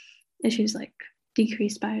and issues like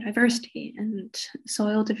decreased biodiversity and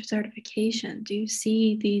soil desertification, do you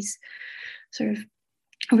see these sort of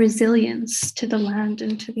resilience to the land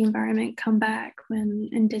and to the environment come back when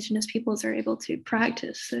indigenous peoples are able to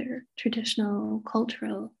practice their traditional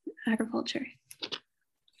cultural agriculture?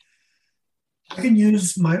 I can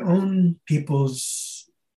use my own people's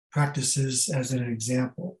practices as an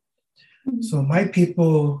example. Mm-hmm. So my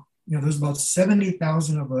people, there's about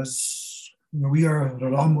 70,000 of us. We are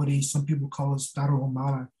Raramuri, some people call us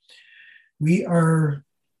Tarahumara. We are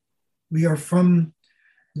from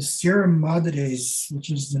the Sierra Madres, which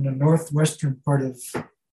is in the northwestern part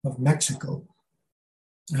of Mexico.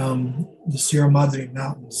 The Sierra Madre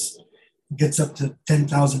Mountains. It gets up to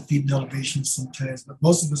 10,000 feet in elevation sometimes, but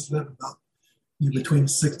most of us live about between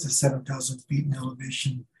 6,000 to 7,000 feet in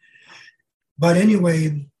elevation. But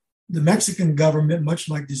anyway, the Mexican government, much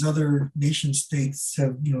like these other nation states,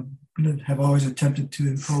 have always attempted to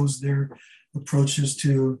impose their approaches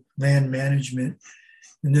to land management.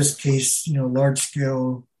 In this case,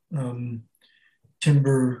 large-scale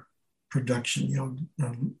timber production,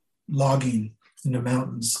 logging in the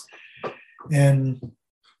mountains, and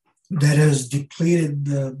that has depleted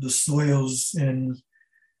the soils and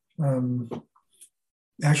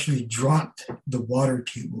actually dropped the water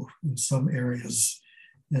table in some areas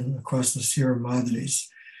and across the Sierra Madres.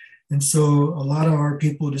 And so a lot of our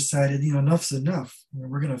people decided, enough's enough.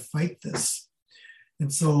 We're going to fight this.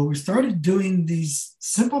 And so we started doing these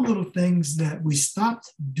simple little things that we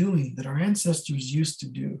stopped doing, that our ancestors used to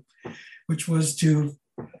do, which was to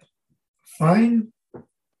find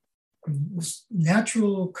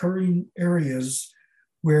natural occurring areas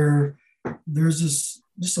where there's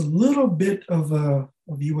just a little bit of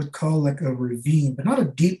you would call like a ravine, but not a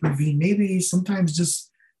deep ravine, maybe sometimes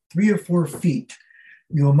just 3 or 4 feet,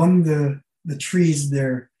 among the trees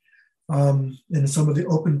there, and some of the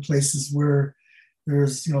open places where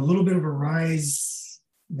there's a little bit of a rise,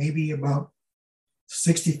 maybe about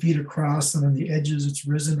 60 feet across, and on the edges it's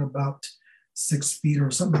risen about 6 feet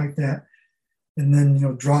or something like that, and then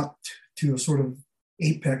dropped to a sort of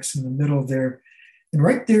apex in the middle there. And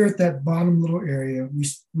right there at that bottom little area, we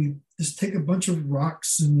just take a bunch of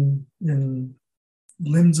rocks and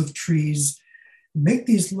limbs of trees, make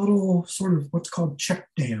these little sort of what's called check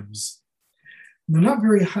dams. And they're not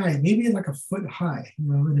very high, maybe like a foot high,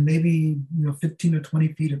 and maybe 15 to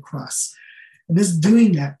 20 feet across. And just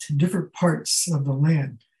doing that to different parts of the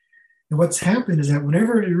land. And what's happened is that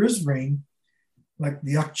whenever there is rain, like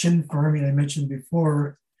the Akchin farming I mentioned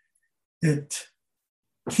before, it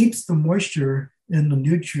keeps the moisture and the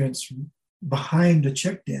nutrients behind the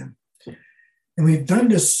check dam. And we've done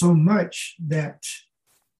this so much that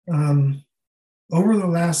over the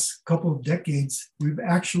last couple of decades, we've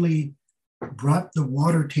actually brought the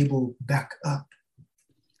water table back up,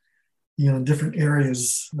 in different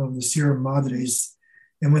areas of the Sierra Madres.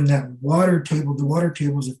 And when the water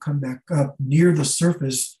tables have come back up near the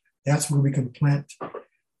surface, that's where we can plant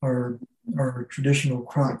our traditional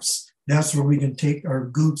crops. That's where we can take our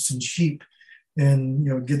goats and sheep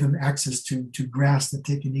and give them access to grass that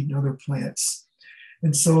they can eat in other plants.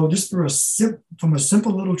 And so just from a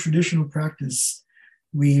simple little traditional practice,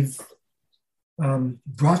 we've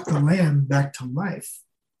brought the land back to life.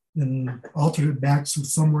 and altered it back to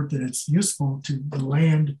somewhere that it's useful to the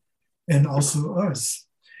land and also us.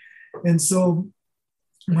 And so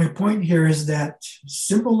my point here is that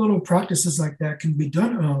simple little practices like that can be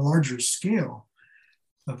done on a larger scale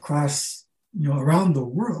across, around the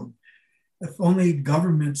world. If only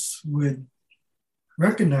governments would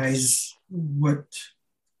recognize what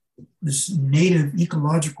this native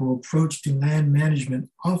ecological approach to land management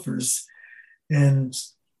offers, and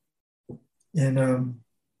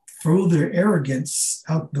throw their arrogance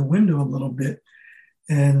out the window a little bit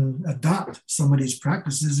and adopt some of these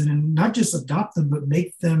practices, and not just adopt them, but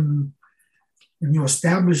make them,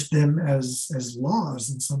 establish them as laws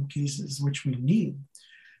in some cases, which we need.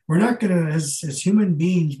 We're not going to, as human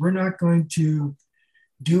beings, we're not going to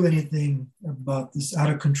do anything about this out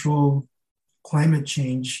of control climate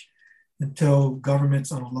change until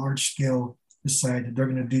governments on a large scale decide that they're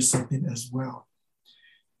going to do something as well.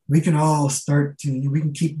 We can all we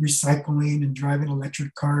can keep recycling and driving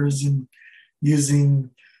electric cars and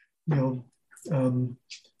using,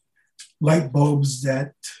 light bulbs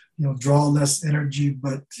that, draw less energy,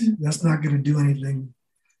 but that's not going to do anything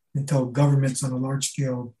until governments on a large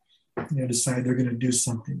scale, decide they're going to do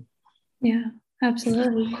something. Yeah,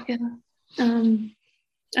 absolutely. Yeah. And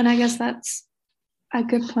I guess that's a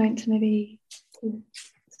good point to maybe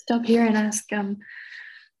stop here and ask,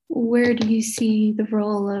 where do you see the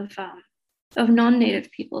role of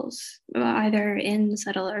non-native peoples, either in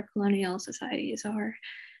settled or colonial societies or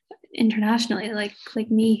internationally, like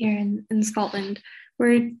me here in Scotland?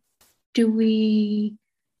 How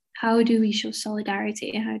do we show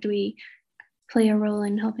solidarity? How do we play a role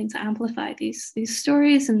in helping to amplify these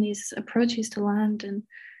stories and these approaches to land and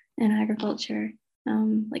agriculture?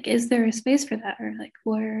 Is there a space for that, or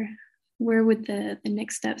where would the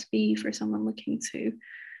next steps be for someone looking to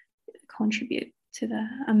contribute to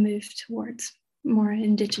a move towards more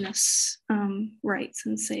indigenous rights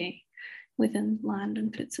and say within land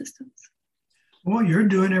and food systems? Well, you're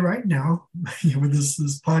doing it right now with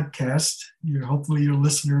this podcast. Hopefully your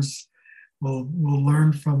listeners will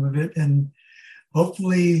learn from it, and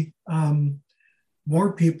hopefully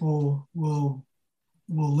more people will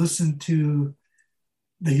listen to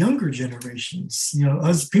the younger generations.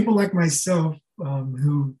 Us people like myself,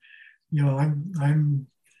 who,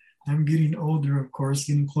 I'm getting older, of course,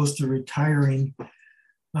 getting close to retiring.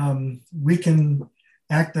 We can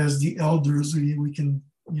act as the elders. We can,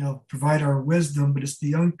 provide our wisdom, but it's the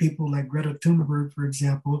young people like Greta Thunberg, for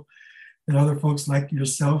example, and other folks like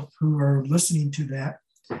yourself who are listening to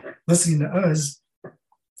us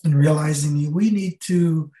and realizing we need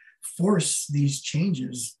to force these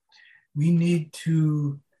changes. We need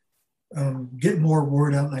to get more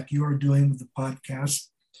word out like you are doing with the podcast.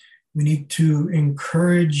 We need to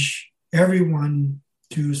encourage everyone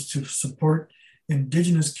to support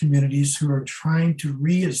indigenous communities who are trying to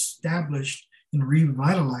reestablish and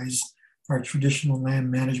revitalize our traditional land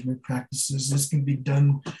management practices. This can be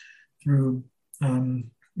done through,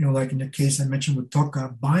 like in the case I mentioned with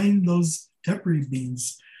Toka, buying those tepary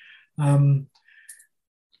beans,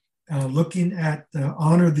 looking at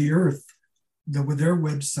Honor the Earth, with their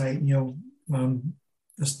website,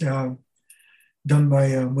 done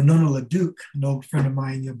by Winona LaDuke, an old friend of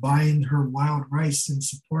mine, buying her wild rice and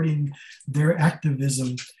supporting their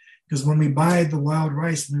activism. Because when we buy the wild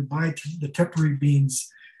rice, when we buy the tepary beans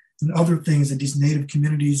and other things that these native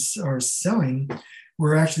communities are selling,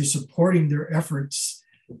 we're actually supporting their efforts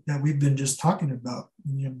that we've been just talking about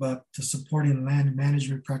supporting land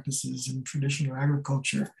management practices and traditional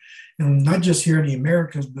agriculture. And not just here in the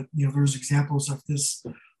Americas, but there's examples of this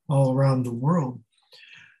all around the world.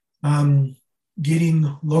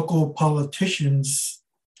 Getting local politicians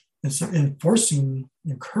and encouraging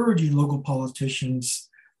local politicians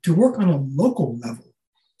to work on a local level.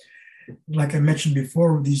 Like I mentioned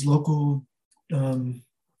before, these local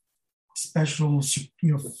special,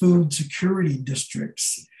 food security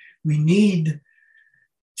districts. We need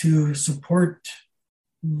to support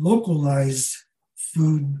localized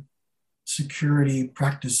food security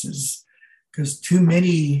practices, because too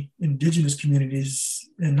many indigenous communities,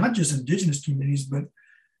 and not just indigenous communities, but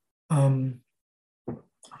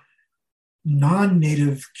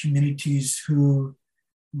non-native communities who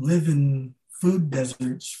live in food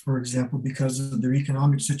deserts, for example, because of their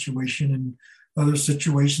economic situation and other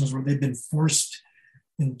situations where they've been forced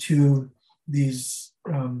into these,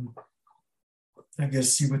 I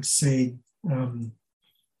guess you would say,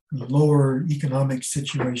 lower economic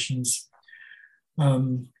situations,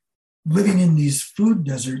 living in these food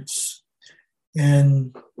deserts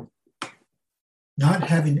and not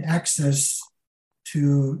having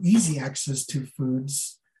easy access to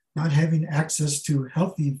foods, not having access to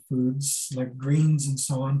healthy foods like greens and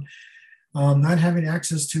so on, not having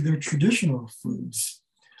access to their traditional foods.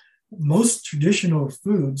 Most traditional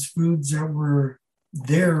foods, foods that were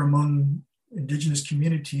there among indigenous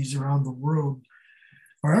communities around the world,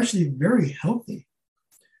 are actually very healthy.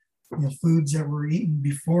 Foods that were eaten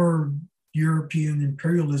before European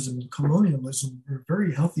imperialism and colonialism were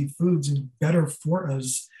very healthy foods and better for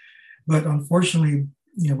us. But unfortunately,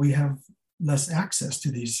 we have less access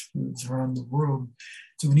to these foods around the world.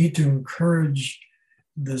 So we need to encourage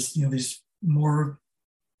this, these more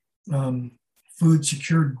food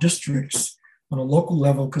secure districts on a local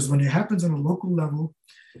level, because when it happens on a local level,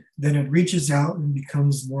 then it reaches out and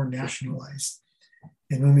becomes more nationalized.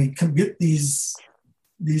 And when we get these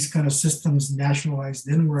kind of systems nationalized,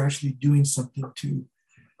 then we're actually doing something to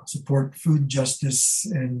support food justice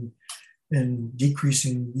and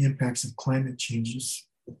decreasing the impacts of climate changes.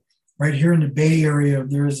 Right here in the Bay Area,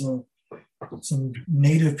 there's some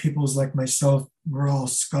native peoples like myself. We're all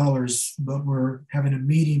scholars, but we're having a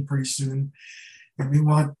meeting pretty soon. And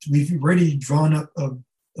we've already drawn up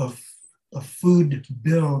a food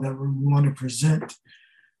bill that we want to present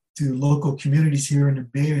to local communities here in the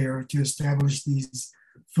Bay Area to establish these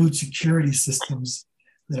food security systems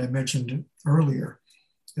that I mentioned earlier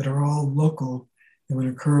that are all local and would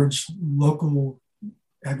encourage local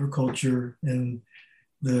agriculture and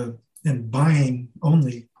buying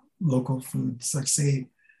only local foods, like say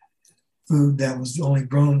food that was only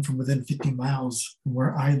grown from within 50 miles from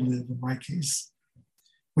where I live in my case,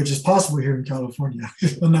 which is possible here in California.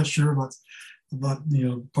 I'm not sure about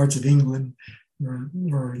parts of England or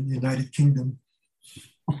the United Kingdom.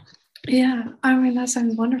 Yeah, I mean, that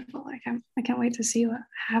sounds wonderful. I can't wait to see what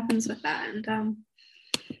happens with that. And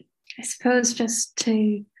I suppose just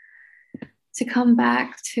to come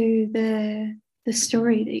back to the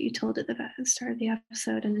story that you told at the start of the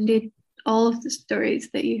episode, and indeed all of the stories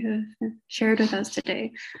that you have shared with us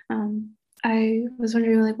today, I was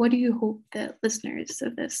wondering, what do you hope that listeners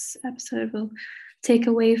of this episode will take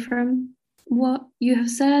away from what you have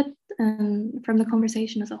said and from the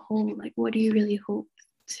conversation as a whole? What do you really hope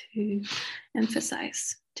to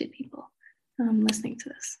emphasize to people listening to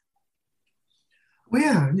this?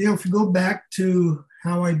 Well, yeah, if you go back to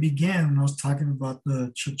how I began, I was talking about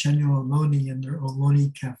the Chochenyo Ohlone and their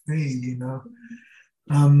Ohlone Cafe,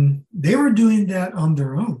 they were doing that on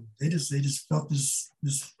their own. They just felt this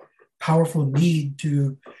powerful need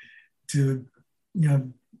to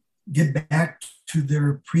get back to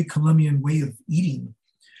their pre-Columbian way of eating.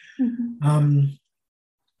 Mm-hmm.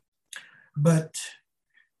 But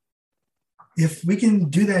if we can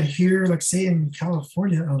do that here, like say in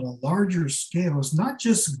California on a larger scale, it's not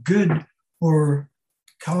just good for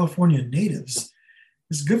California natives,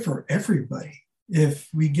 it's good for everybody. If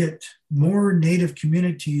we get more native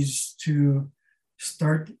communities to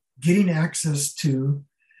start getting access to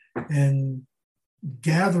and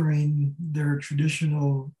gathering their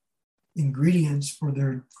traditional ingredients for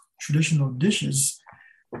their traditional dishes,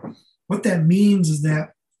 what that means is that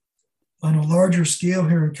on a larger scale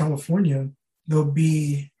here in California, there'll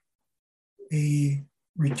be a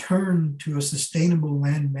return to a sustainable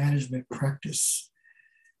land management practice.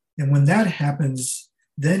 And when that happens,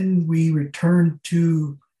 then we return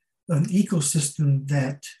to an ecosystem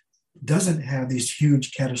that doesn't have these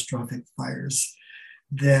huge catastrophic fires,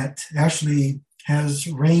 that actually has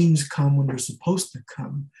rains come when they're supposed to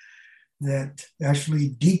come, that actually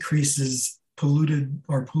decreases polluted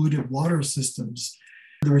water systems.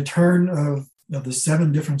 The return of the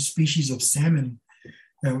 7 different species of salmon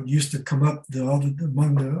that used to come up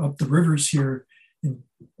up the rivers here,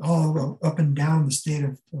 all up and down the state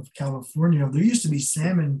of California. There used to be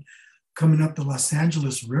salmon coming up the Los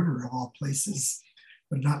Angeles River of all places,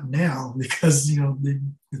 but not now because the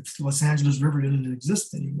Los Angeles River didn't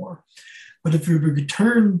exist anymore. But if we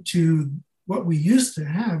return to what we used to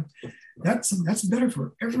have, that's better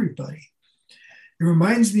for everybody. It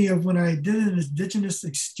reminds me of when I did an indigenous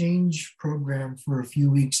exchange program for a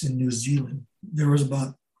few weeks in New Zealand. There was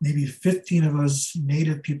about maybe 15 of us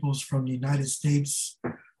native peoples from the United States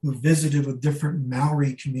who visited with different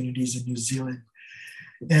Maori communities in New Zealand.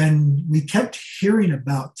 And we kept hearing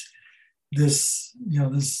about this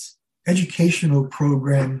educational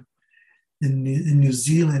program in New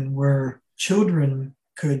Zealand where children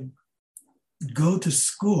could go to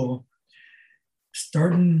school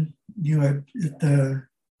starting at the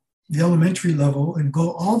elementary level and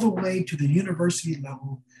go all the way to the university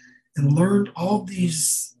level and learn all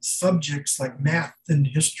these subjects like math and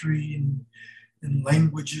history and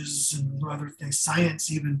languages and other things,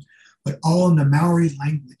 science even, but all in the Maori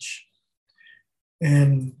language.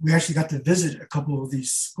 And we actually got to visit a couple of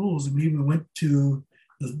these schools, and we even went to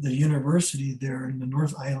the university there in the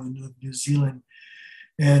North Island of New Zealand.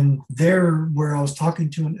 And there, where I was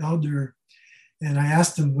talking to an elder, and I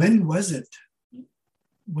asked him, when was it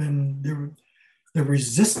when the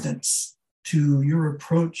resistance to your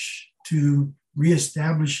approach to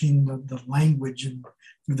reestablishing the language and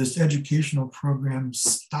through this educational program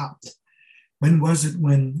stopped? When was it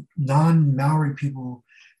when non-Maori people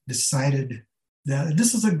decided that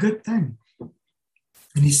this is a good thing?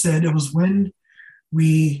 And he said it was when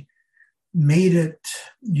we made it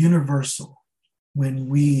universal, when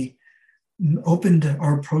we opened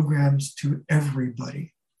our programs to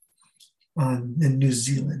everybody in New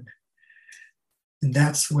Zealand. And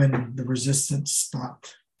that's when the resistance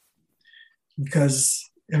stopped, because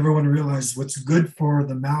everyone realized what's good for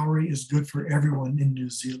the Maori is good for everyone in New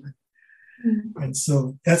Zealand. Mm-hmm. And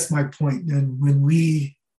so that's my point. And when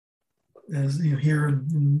we, as here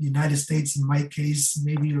in the United States, in my case,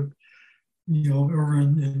 maybe over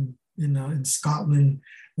in Scotland,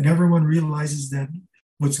 when everyone realizes that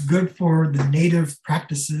what's good for the native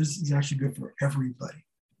practices is actually good for everybody,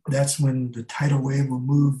 that's when the tidal wave will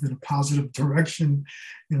move in a positive direction,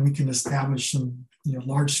 and we can establish some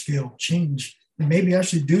large-scale change, and maybe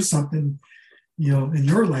actually do something in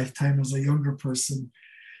your lifetime as a younger person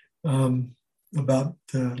about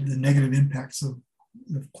the negative impacts of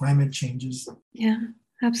climate changes. Yeah,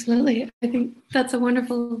 absolutely. I think that's a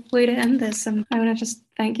wonderful way to end this. And I want to just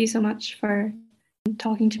thank you so much for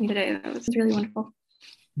talking to me today. That was really wonderful.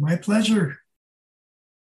 My pleasure.